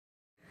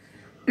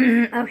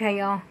Okay,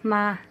 y'all,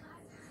 my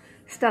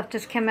stuff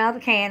just came out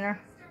of the canner.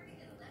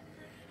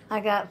 I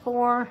got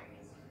 4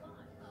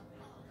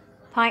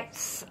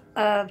 pints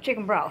of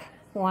chicken broth.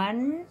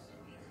 1,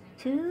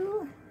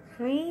 2,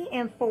 3,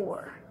 and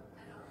 4.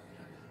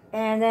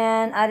 And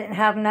then I didn't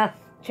have enough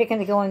chicken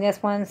to go in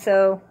this one,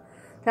 so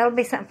that'll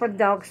be something for the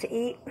dogs to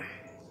eat.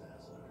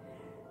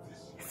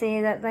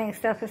 See, that thing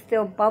stuff is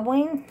still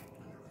bubbling.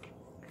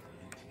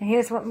 And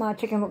here's what my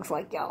chicken looks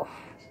like, y'all.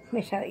 Let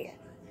me show you.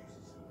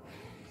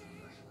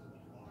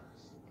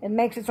 It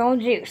makes its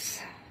own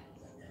juice.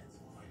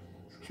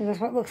 So that's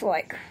what it looks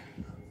like.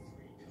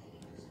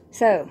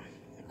 So,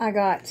 I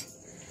got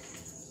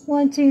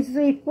 1, 2,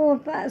 3, 4,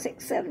 5,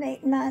 6, 7,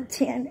 8, 9,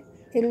 10,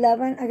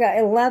 11. I got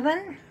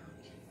 11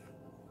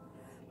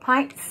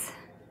 pints.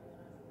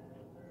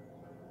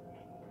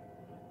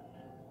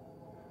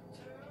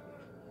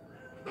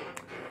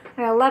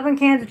 I got 11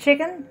 cans of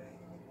chicken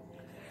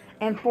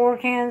and 4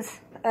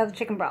 cans of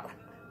chicken broth.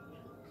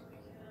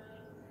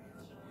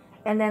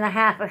 And then a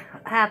half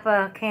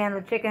a can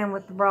of chicken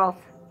with the broth.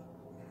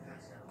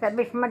 That'd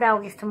be for my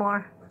doggies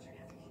tomorrow.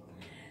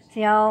 So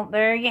y'all,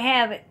 there you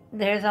have it.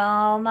 There's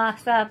all my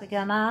stuff to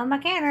come on my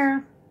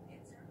canner.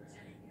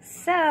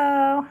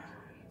 So,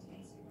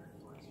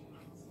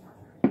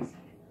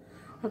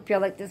 hope y'all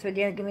like this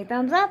video. Give me a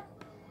thumbs up.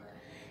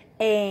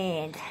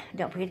 And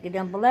don't forget to go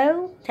down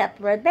below. Tap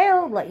the red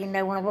bell. Let you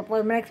know when I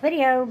upload my next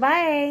video.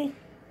 Bye.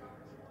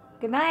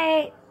 Good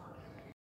night.